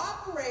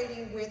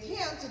cooperating with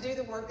him to do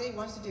the work that he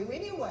wants to do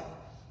anyway.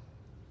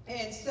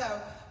 And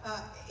so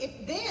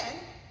if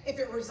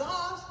it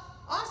resolves,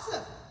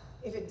 awesome.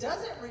 If it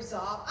doesn't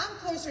resolve, I'm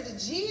closer to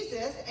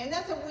Jesus, and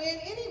that's a win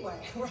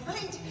anyway,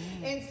 right?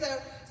 And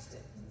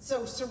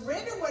so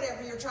surrender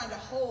whatever you're trying to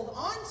hold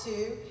on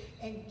to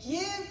and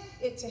give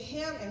it to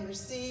him and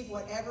receive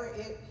whatever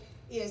it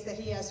is that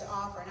he has to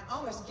offer. And I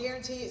almost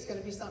guarantee it's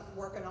going to be something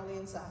working on the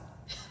inside.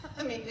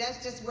 I mean,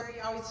 that's just where he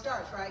always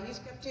starts, right? You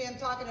come to him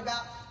talking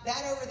about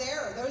that over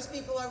there or those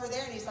people over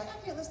there, and he's like,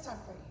 okay, let's talk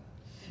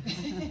for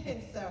you.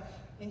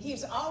 and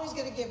he's always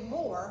going to give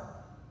more,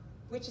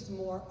 which is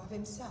more of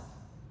himself.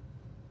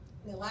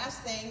 And the last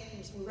thing,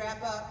 as we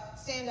wrap up,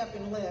 stand up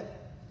and live.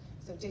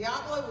 So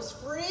Diablo was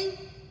free,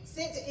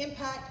 sent to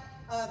impact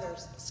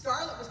others.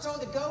 Scarlett was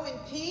told to go in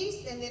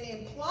peace, and then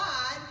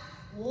implied,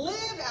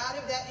 live out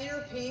of that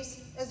inner peace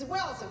as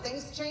well. So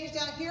things changed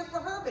out here for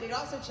her, but it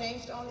also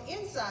changed on the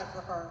inside for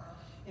her.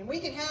 And we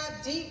can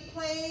have deep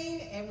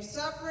pain and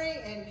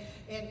suffering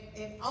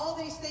and all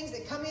these things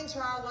that come into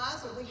our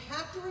lives, but we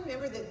have to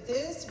remember that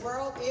this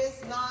world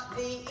is not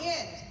the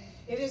end.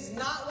 It is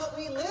not what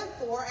we live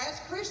for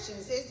as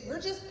Christians. We're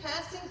just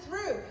passing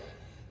through.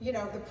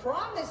 The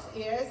promise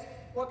is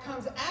what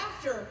comes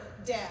after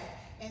death.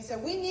 And so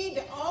we need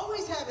to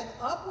always have an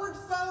upward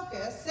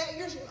focus. Set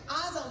your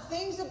eyes on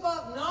things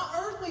above, not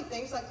earthly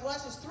things, like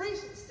Colossians 3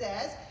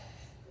 says,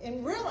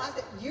 and realize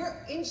that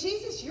in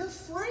Jesus, you're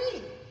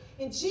free.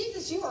 In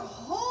Jesus, you are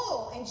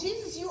whole. In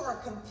Jesus, you are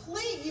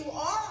complete. You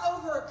are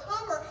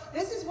overcomer.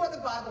 This is what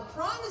the Bible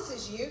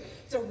promises you.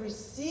 So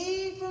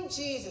receive from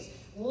Jesus.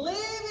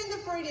 Live in the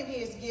freedom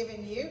he has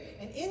given you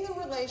and in the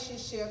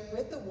relationship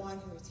with the one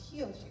who has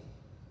healed you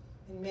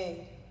and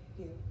made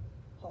you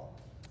whole.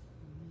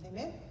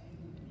 Amen?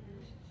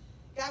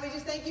 God, we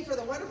just thank you for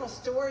the wonderful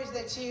stories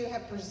that you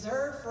have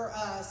preserved for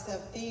us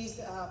of these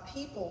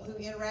people who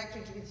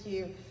interacted with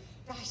you.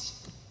 Gosh,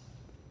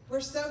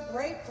 we're so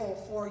grateful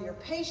for your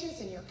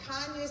patience and your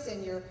kindness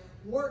and your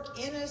work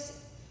in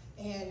us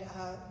and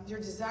your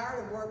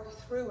desire to work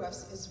through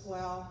us as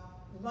well.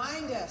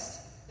 Remind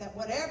us that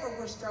whatever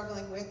we're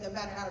struggling with, no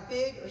matter how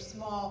big or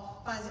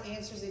small, finds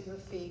answers at your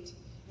feet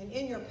and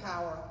in your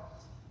power.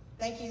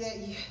 Thank you that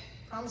you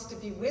promise to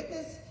be with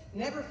us,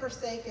 never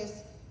forsake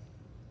us,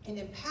 and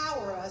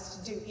empower us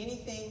to do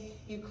anything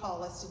you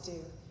call us to do.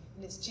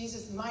 And it's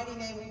Jesus' mighty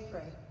name we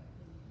pray.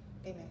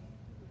 Amen.